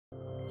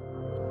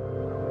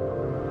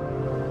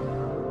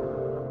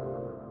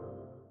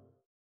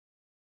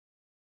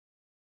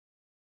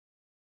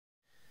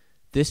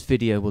This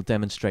video will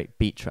demonstrate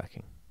beat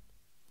tracking.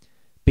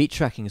 Beat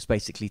tracking is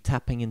basically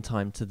tapping in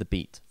time to the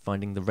beat,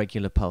 finding the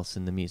regular pulse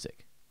in the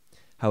music.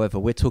 However,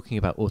 we're talking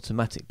about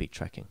automatic beat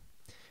tracking,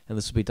 and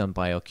this will be done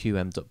by our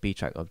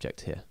qm.btrack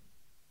object here.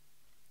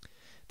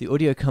 The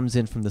audio comes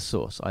in from the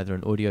source, either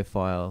an audio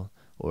file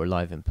or a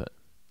live input.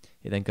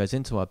 It then goes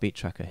into our beat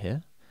tracker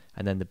here,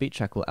 and then the beat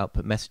tracker will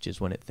output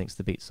messages when it thinks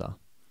the beats are.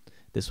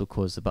 This will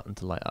cause the button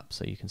to light up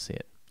so you can see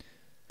it.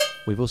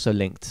 We've also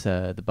linked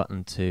the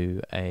button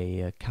to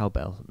a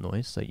cowbell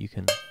noise so you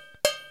can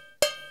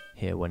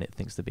hear when it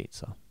thinks the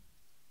beats are.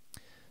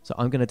 So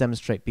I'm going to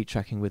demonstrate beat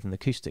tracking with an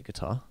acoustic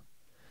guitar.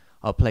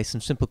 I'll play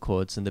some simple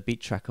chords and the beat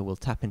tracker will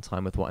tap in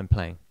time with what I'm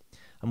playing.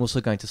 I'm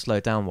also going to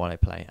slow down while I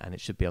play, and it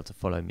should be able to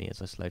follow me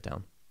as I slow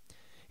down.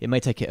 It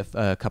may take it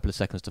a couple of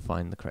seconds to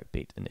find the correct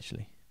beat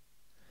initially.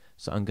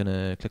 So I'm going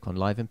to click on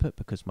live input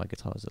because my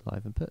guitar is a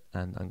live input,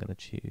 and I'm going to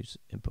choose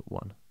input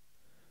 1.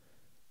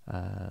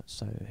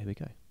 So here we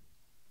go.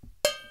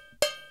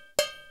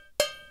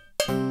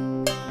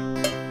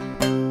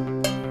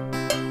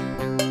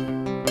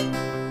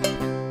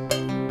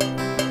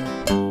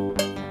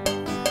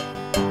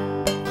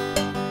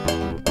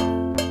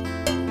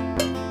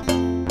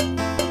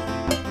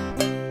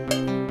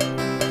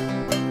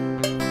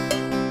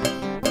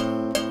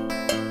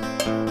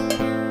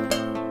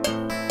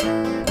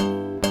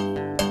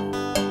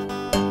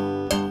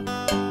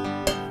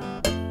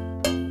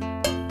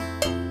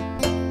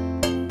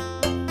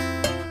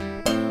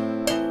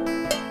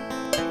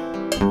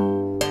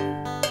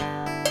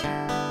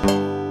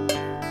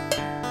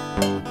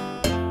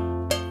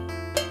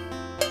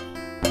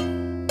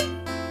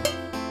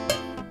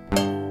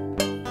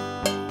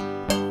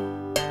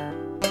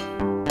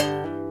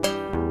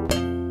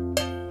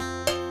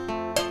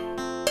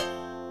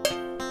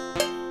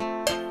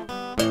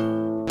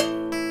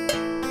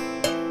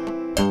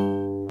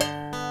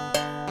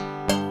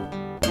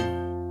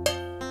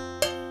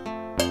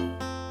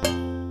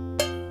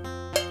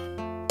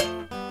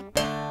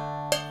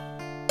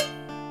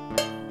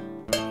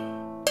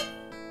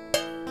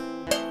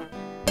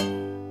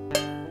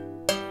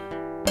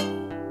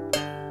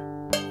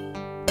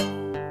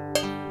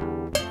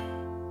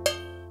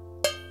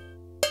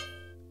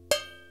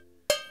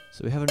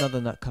 So we have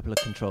another couple of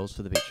controls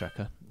for the beat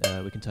tracker.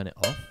 We can turn it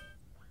off.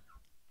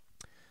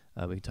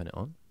 We can turn it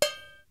on.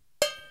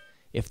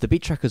 If the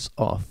beat tracker's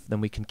off, then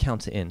we can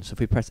count it in. So if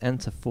we press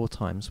enter 4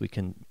 times, we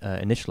can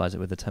initialize it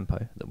with the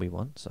tempo that we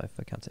want. So if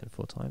I count it in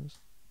 4 times,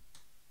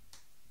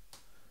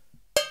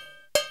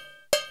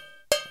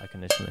 I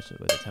can initialize it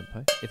with the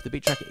tempo. If the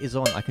beat tracker is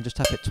on, I can just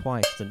tap it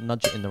twice to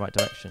nudge it in the right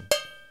direction.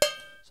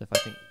 So if I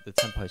think the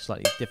tempo is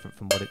slightly different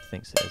from what it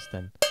thinks it is,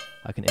 then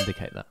I can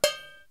indicate that.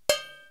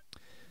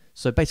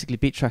 So basically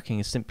beat tracking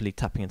is simply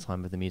tapping in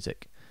time with the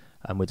music,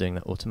 and we're doing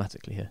that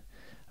automatically here.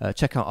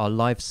 Check out our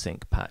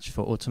LiveSync patch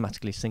for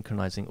automatically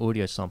synchronizing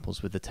audio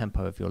samples with the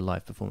tempo of your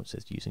live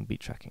performances using beat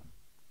tracking.